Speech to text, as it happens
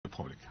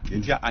Republic.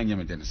 India anya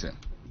me den say.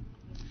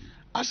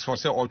 As for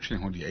say all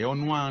train ho de e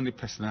ono an the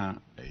personal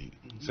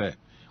say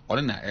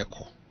ore na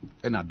eko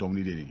e na dom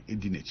ni de e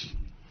di nachi.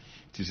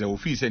 Ti say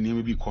ofi say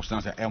name bi cost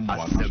na say e mo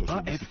wa so.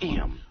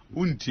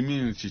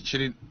 Untimi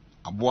chichiri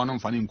aboa no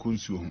mfa ne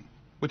nkonsuo ho.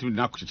 Wetimi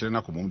na chichiri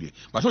na komom de.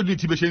 But so di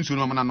ti be hye nsuo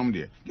no ma na nom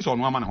de. Ki so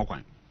ono ama na ho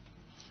kwan.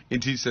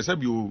 Enti say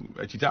bi o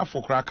chita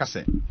afọ kra ka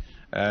say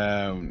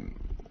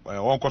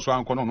on koso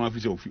an kono no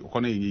afise ofi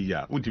kono enyi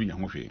ya untimi nya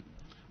ho hwe.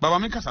 Baba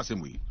me kasa say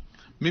moyi.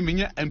 Me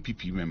menye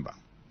MPP member.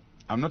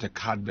 I'm not a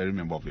card-bearing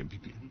member of the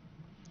MPP.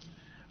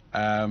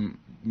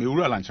 Me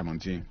uru Allan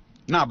Chamantin.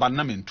 Na ba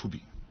na men to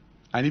be.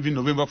 And even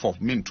November 4th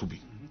men to be.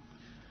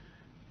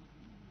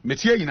 Me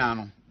tie nyina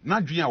no. Na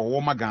dwen a wo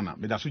magana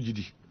me da so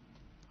gidi.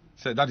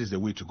 Say that is the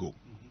way to go.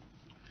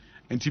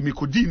 Enti me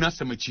kodi na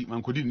semachi,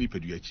 man kodi ni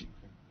pedu achi.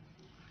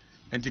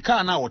 Enti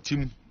ka na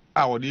wotim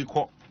a wo de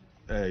kọ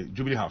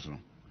Jubilee House no.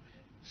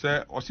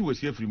 Say osi we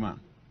sie free man.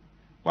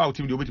 Wa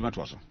wotim de obetima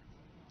to aso.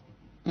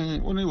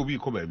 Oni obi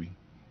kọ ba bi.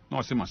 Na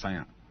osi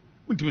masanya.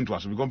 Untimi to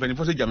aso because when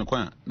for say jam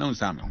kwan na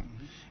unsa me ho.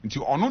 Nti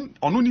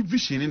ono ni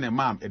vision in a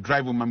mam a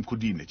driver mam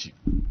kodi na chi.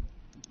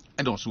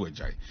 And also a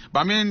jai.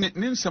 But me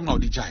nsem na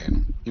odi jai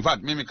no. In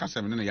fact me ka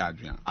sem na ya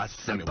adwan.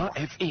 Asempa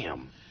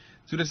FM.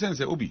 To the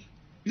sense obi.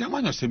 Ya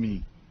manyo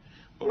semi.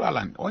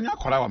 Allan, onya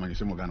kwara wa manyo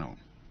semi Ghana.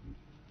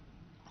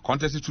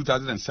 Contest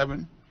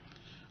 2007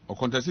 or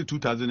contest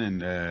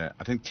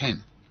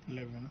 2010.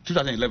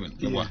 2011.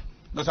 Yeah.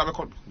 No,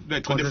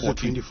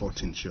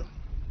 2014, sure.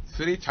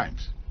 3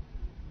 times.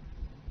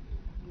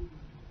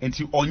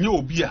 Enti onye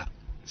obi a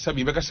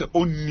sabi beka se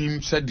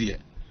onim sede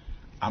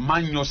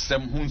amanyo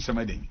sem hu nsem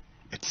aden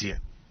etie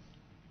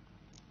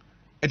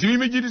enti mi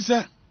megidi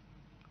se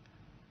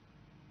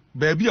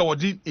baabi a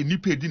wodi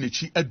enipa edi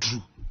nachi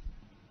aduru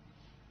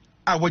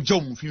a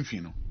wagya mu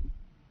finfin no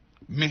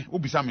me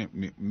obisa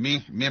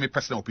me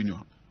personal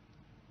opinion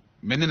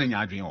me ne nya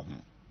adwen ho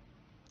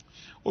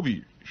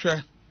obi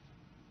hwe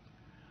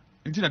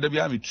enti na da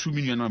bia me 2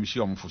 million na me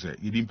hye omfo se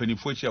yedi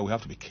mpanifo achi we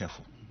have to be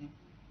careful.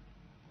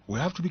 We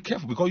have to be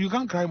careful because you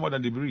can't cry more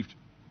than the bereaved.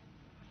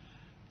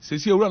 Say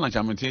see Allan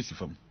Chamantin si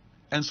fam.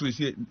 And so you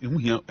see who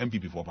here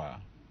MPP for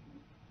power.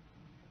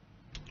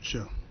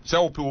 Sure. Say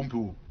ope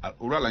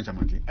Allan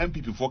Chamantin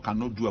MPP for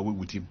cannot do away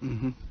with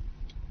him.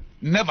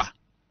 Never.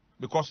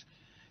 Because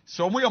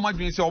so mo your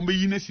imagine say o me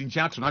yine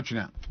sincha to na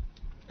twena.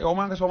 E o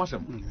man ka so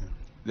masem.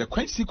 The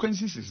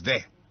consequences is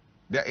there.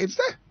 It's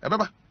there.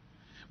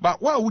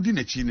 But why would in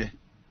a chine?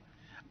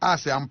 I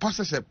say I'm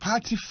passes a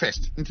party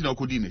first into no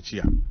kodi na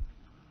chia.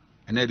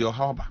 And then they'll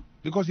harbor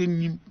because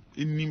in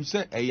him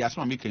say a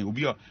asma making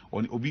obi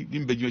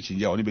in beju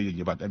ya oni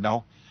beju but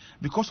now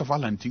because of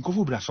Allan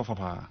Tinkofu bra suffer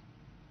pa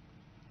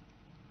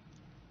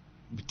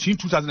between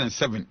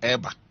 2007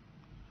 eba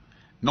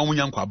no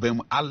munyan kwa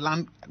bem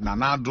Allan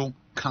nanado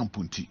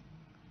campunti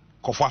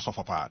kofu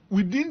suffer pa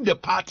within the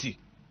party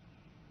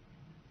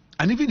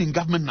and even in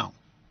government now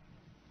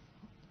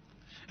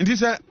and he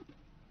said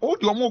oh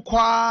the omo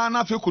kwa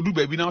na fe kodu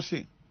baby now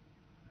say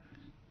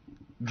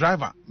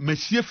driver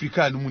Messi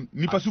Africa no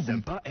nipa su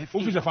gum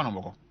officer fa no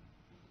moko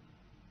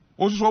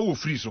o so wo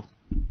free so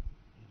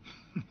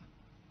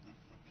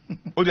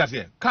o dia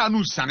say car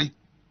no sane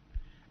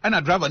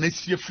and driver na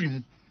sie free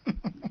mu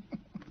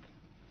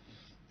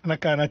na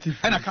car na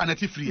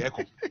free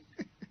echo e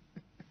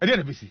dey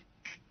na be see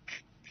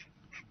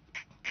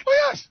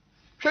oh yes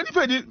can you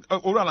pay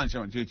oral lunch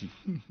on church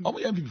o mo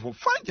MPP for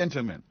fine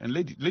gentlemen and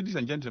ladies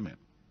and gentlemen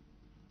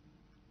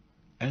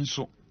and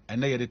so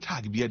and they the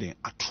tag be there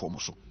atom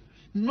so.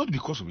 Not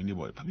because of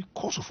anybody, but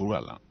because of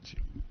Allan.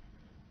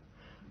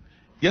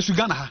 Yes, we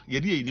Ghana ha.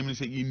 Yedi enim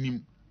say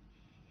enim.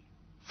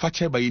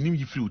 Fache by enim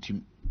yi free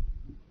team.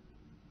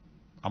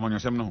 Among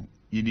yourself no.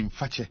 Yenim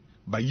fache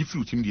by yi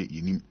free team de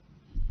enim.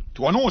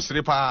 To ono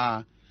osre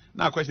pa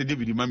na akwa say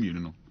David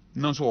Mamienu no.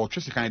 No so o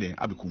twese kan de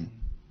abekum.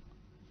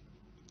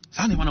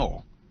 Sane man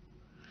o.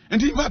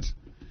 And in fact,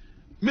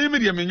 me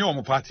de menyo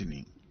omo party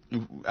ni.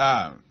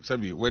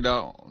 Sabi whether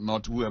or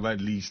not whoever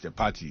leads the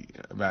party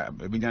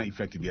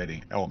effective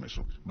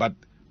but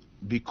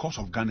because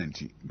of Ghana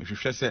me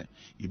hwehwe say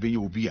e be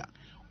obi a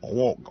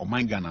or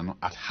man Ghana no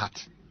at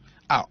heart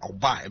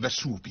oba e be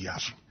so obi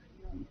aso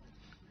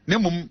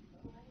nemum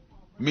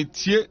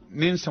metie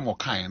ne nsem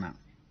okan na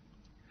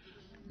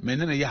me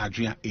ne ya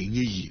adwen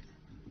enye yi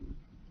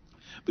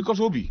because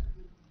obi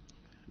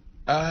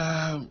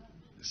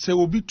say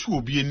obi tu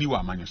obi ani wa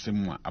amanyosem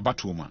mu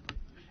abato mu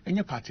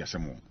enye party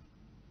asem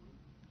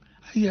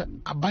yeah,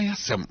 abaya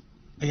sem.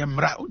 I am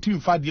right. Until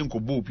find the uncle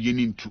Bob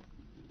into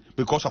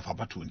because of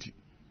about 20.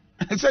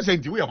 It says,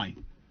 we are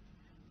mine.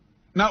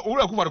 Now,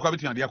 all I cover the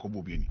quality and the Jacob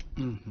Bobiani.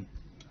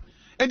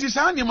 And this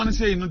any man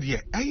say, no,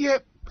 dear,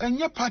 and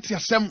your party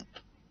assem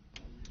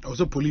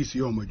also police,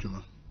 your major.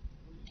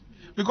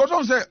 Because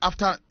on say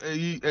after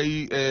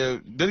a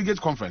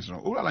delegate conference,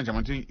 all Allan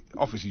Chamantin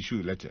office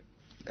issue letter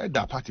at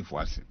that party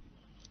for us.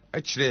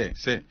 Actually,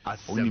 say,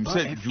 when him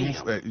said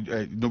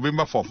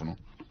November 4th, no.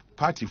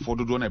 Party for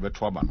the donor ever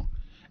no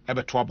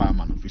eba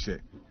man fi say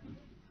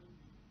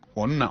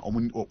on na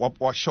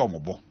wa show mo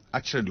bo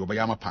actually the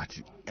Obayama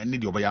party and the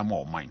Obayama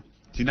or mine.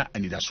 Tina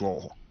and that's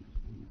all.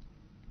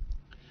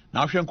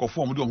 Now she can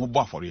form do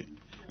more for it.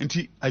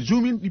 And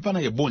assuming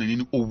Nipana are born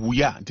in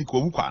Owuya and take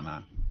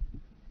Owukana.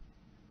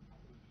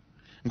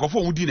 And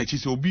conform within a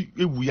chief will be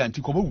Owuya and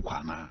take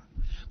Owukana.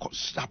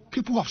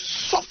 People have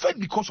suffered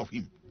because of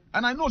him.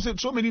 And I know that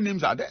so many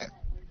names are there.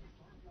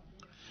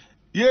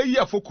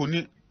 Yeah, for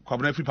Kuni,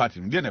 Free Party,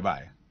 they never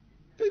buy.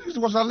 It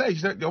was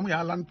alleged that the only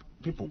Allan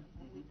people.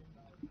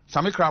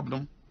 Sami crab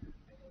them.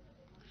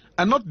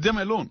 And not them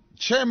alone.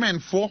 Chairman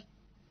for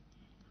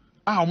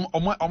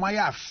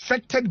Omaya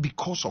affected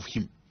because of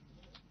him.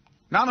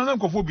 Now, no,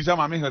 Kofu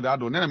Bizama made her that,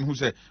 name who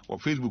said, or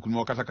Facebook,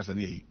 no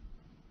Kasakasani.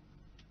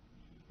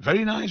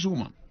 Very nice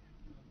woman.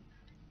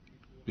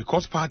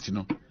 Because party,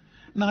 no.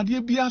 Now,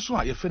 dear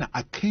Biaswa, your friend,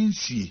 I can't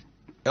see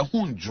a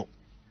home job.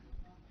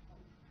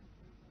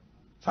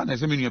 Sana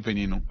is a mini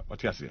opinion,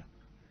 what you say.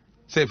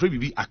 Say,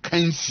 Free I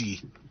can't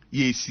see.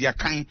 Yes, ya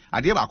kind,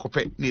 I dare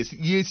copy,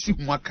 yes,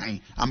 more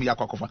kind, I'm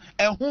Yakofa.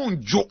 A home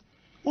job.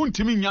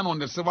 Untimian on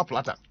the silver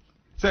platter.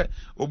 Say,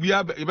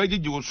 Obia,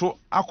 if you show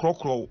a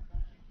crow.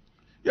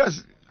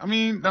 Yes, I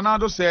mean,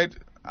 Donaldo said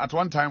at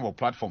one time or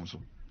platform so.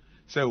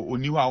 Say, we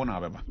knew how now,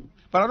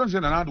 but I don't say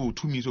Donaldo will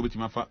 2 minutes over to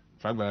my five.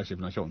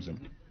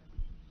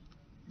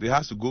 They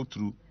have to go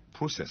through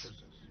process.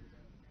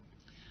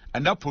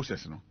 And that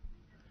process, you know,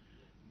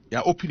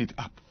 you open it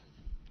up.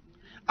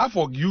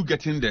 After you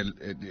getting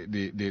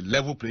the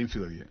level playing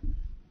field here,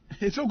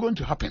 it's not going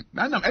to happen.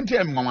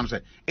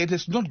 It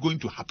is not going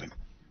to happen.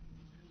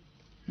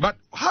 But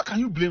how can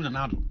you blame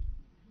Ronaldo?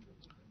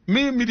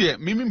 Me blame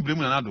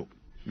Ronaldo.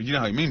 You know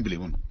how I mean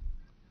blame.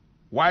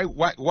 Why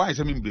is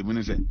I mean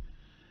blame? Say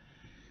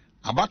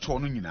about no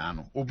nyina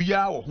no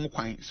obia wo ho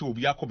kwan se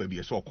obia ko ba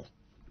bia so ko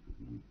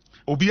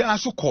obia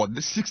so called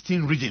the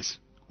 16 regions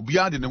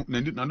obia de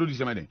na no di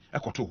sema den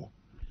ekoto ho.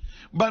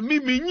 But me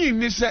nyi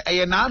ni se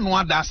eye na anu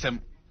adasem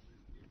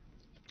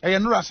eye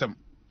no rasem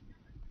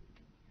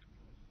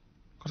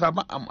cuz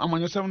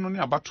amanyosem no ni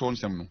abato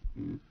nsem no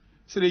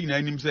se de nyina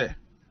anim se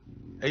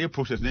eye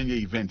process na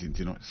eye event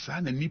ntino sa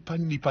na nipa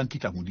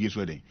nkita hodie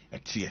so den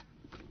etie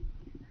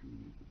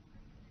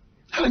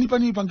hala nipa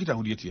nkita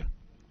hodie tie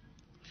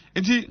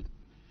enti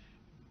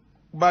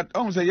but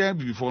on say yeah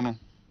before no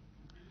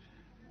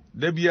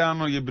there be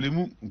no ye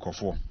blame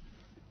nkofo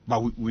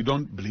but we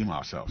don't blame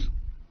ourselves.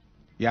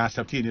 Yeah,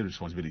 accept any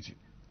responsibility.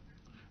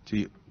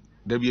 See,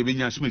 there be a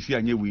big smith here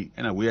and we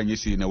and away and you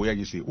see and away and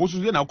you see. What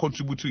should you now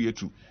contribute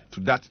to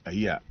that a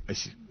year?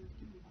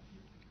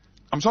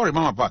 I'm sorry,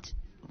 Mama Pat.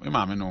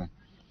 Mama, no,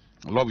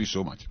 I love you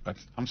so much, but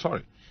I'm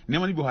sorry.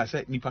 Never people has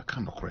said Nipa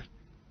can't correct.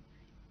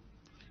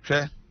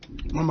 Share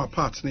Mama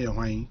Pat near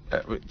wine.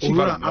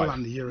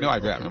 Allan here. No, I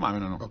bet.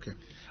 No. Okay.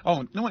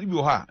 Oh, no one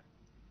people have.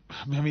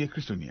 I'm a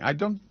Christian. I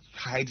don't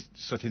hide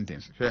certain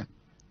things. Share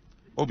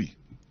Obi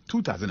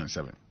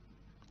 2007.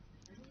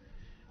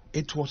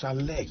 It was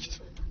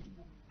alleged,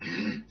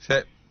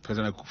 said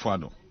President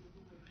Kufuor,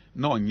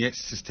 not yet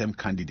system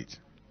candidate,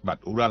 but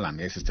Allan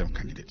a system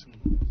candidate.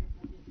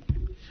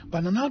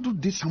 But Ronaldo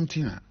did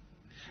something.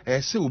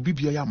 Say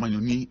Obibia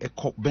Manoni, a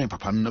cop Ben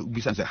Papa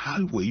said,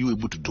 how were you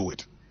able to do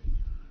it?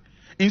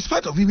 In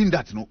spite of even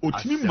that, no,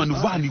 Otimi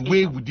maneuver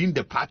anyway within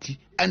the party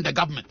and the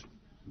government.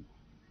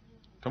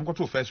 Come go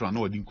to first round,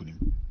 no, I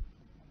didn't.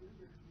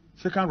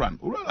 Second round,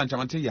 Allan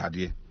Chamante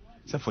Yadi,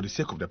 said for the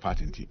sake of the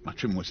party, my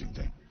trim was in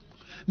there.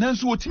 Now,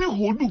 so what me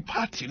hold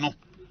party no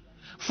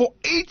for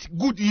 8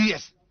 good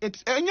years.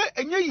 It's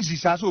easy,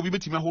 so we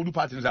bet me hold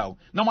party now.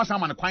 No more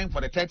someone crying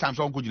for the 3rd time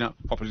so good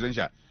for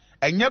presidential.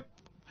 And yet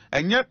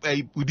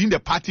within the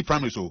party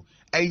primary so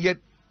and yet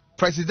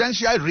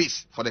presidential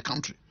race for the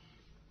country.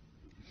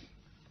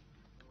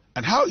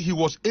 And how he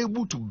was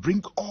able to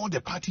bring all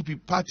the party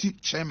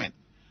chairmen,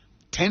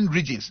 10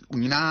 regions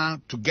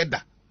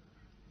together.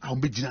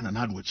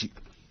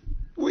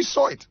 We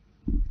saw it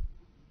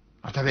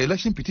after the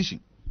election petition.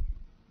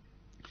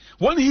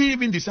 When he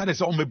even decided,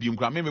 so maybe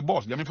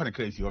boss, you are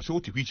crazy, or so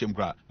to reach him,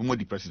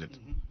 the president.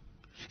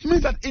 He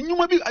means that you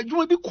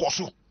might be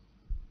cautious.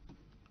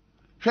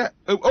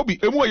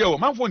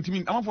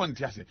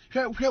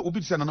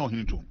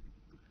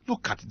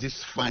 Look at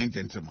this fine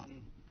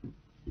gentleman.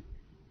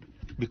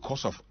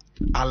 Because of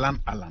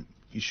Allan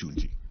issue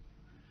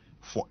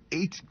for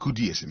 8 good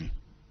years.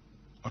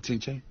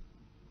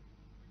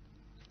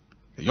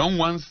 The young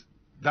ones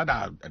that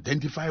are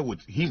identified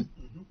with him.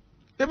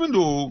 Even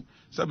though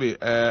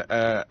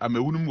I'm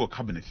a woman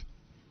cabinet,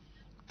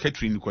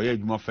 Catherine Koya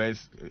Juma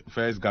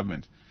first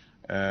government,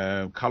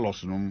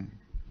 Carlos Juma,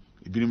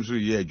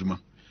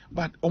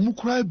 but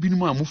Omukra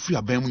Binuma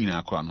Mufia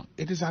Bemu.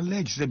 It is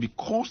alleged that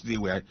because they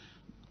were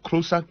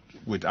closer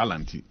with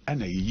Allan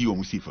and a year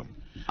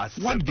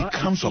what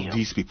becomes of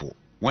these people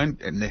when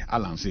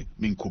Allan say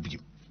mean Kobi?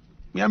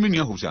 Me I mean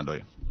you who's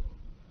under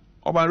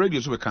Oba radio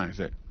so we can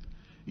say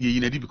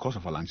ye because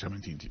of Allan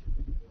Chamantin.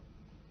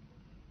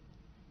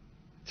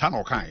 Tan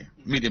or kind,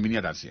 made a mini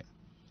that's here.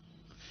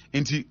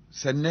 Inti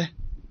sene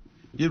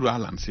ye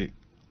Allan say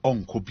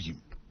on Kobi.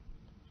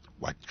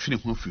 What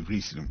training one for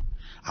reason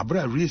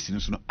abra race no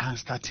so no and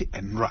start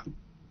enra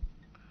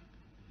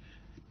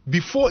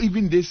before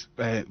even this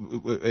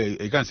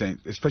you can say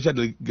special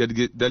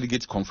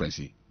delegate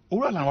conference.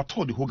 Allan was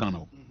told the whole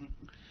Ghana.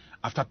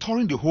 After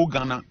touring the whole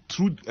Ghana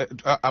through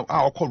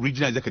our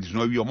regional executives,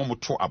 no, we are more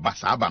to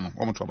Abasabano,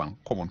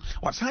 come on.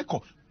 What's I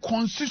call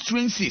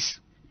constituencies?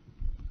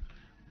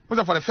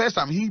 Because for the first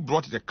time, he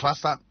brought the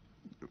cluster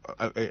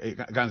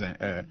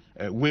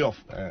way of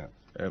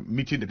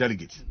meeting the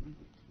delegates.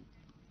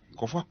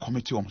 Go for a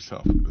committee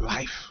himself,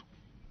 life,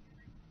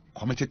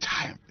 committee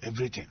time,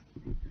 everything.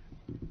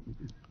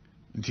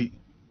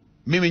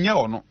 Maybe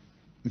or no,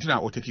 until I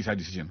will take his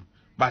decision.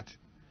 But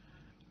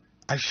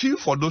I feel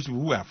for those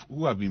people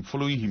who have been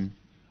following him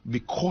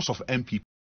because of MPP.